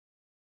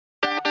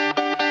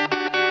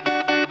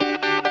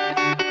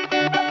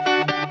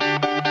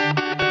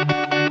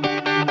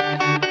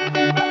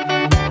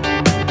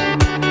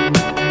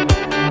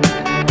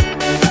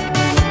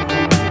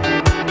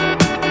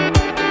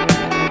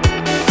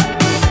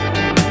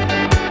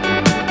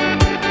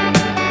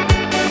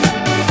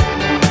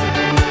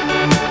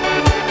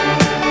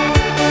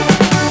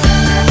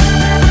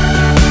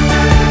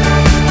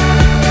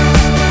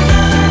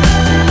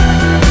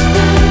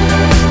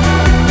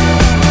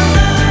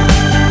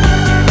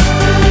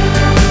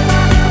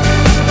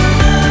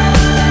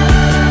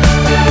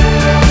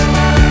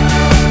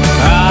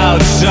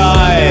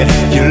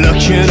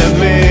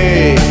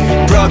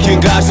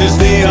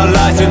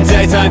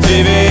turn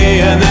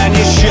TV and then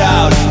you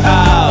shout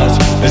out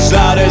as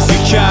loud as you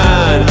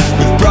can,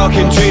 with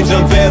broken dreams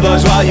on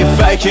billboards while you're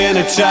faking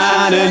a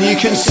tan. And you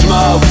can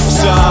smoke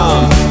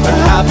some a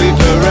happy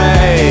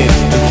parade,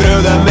 and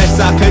through the mist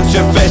I pinch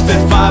your fist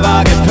at 5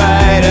 I get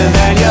paid. And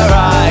then your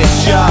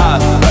eyes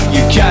shut but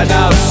you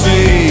cannot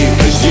see,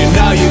 cause you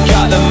know you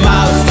got the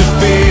mouth to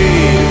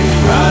feed.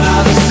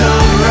 Another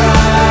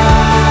sunrise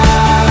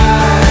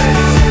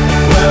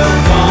will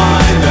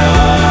find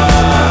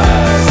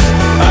us,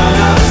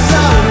 another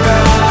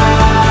sunrise,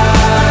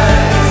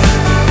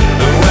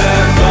 and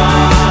we're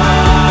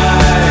fine.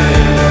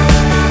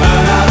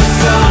 Another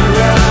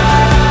sunrise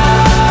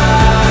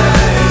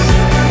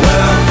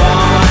will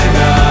find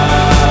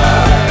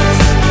us,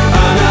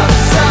 another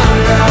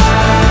sunrise,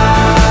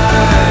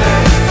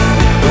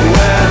 and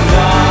we're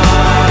fine.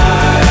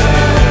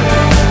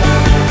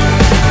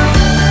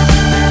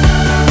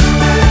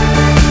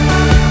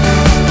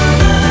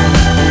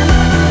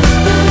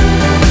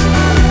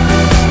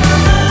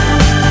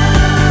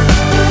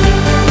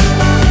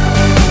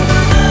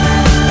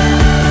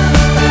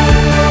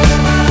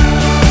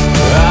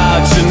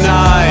 Out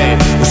tonight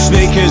with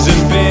sneakers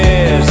and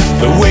beers,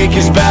 the week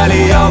is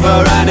barely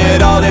over and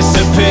it all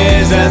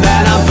disappears. And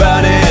then I'm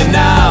burning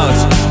out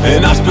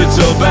in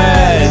hospital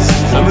beds,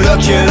 I'm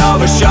looking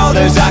over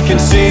shoulders, I can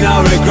see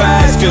no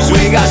regrets, cause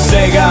we got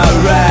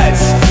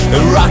cigarettes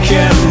and rock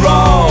and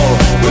roll.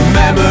 When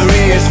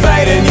memory is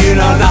fading, you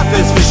know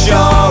nothing's for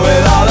sure.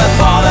 With all the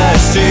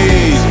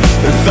policies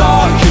and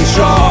thought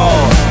control,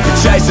 we're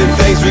chasing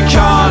things we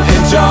can't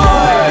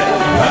enjoy.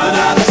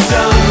 Another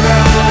sunrise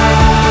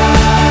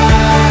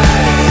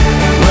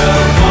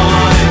will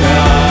find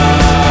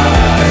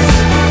us,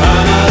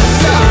 another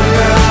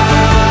sunrise,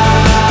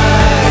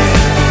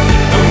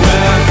 and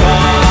we're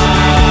fine.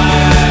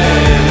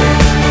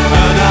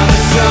 Another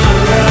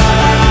sunrise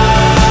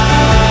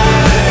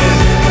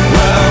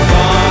will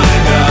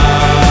find us,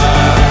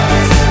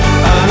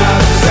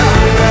 another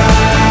sunrise,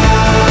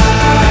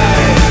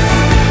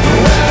 and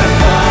we're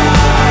fine.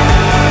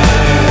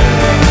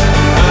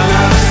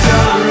 Another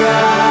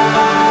sunrise.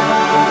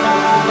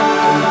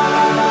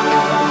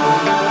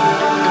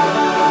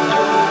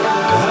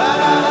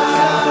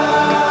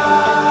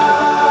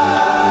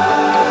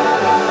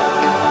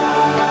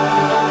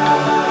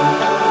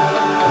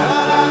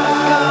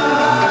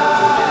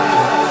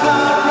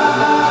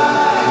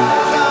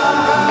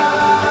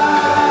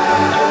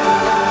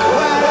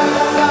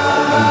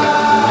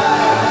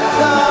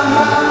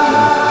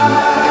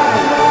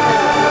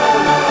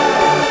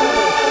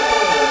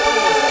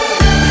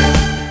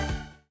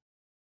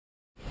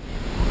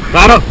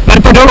 Váro,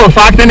 ber to dolů,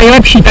 fakt je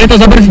nejlepší, tady to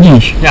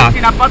zabrzdíš. Jak?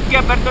 Ty na patky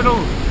a ber to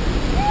dolů.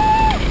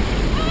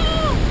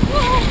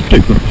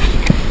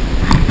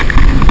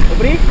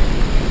 Dobrý?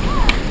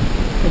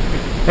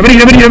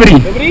 Dobrý.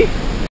 Dobrý?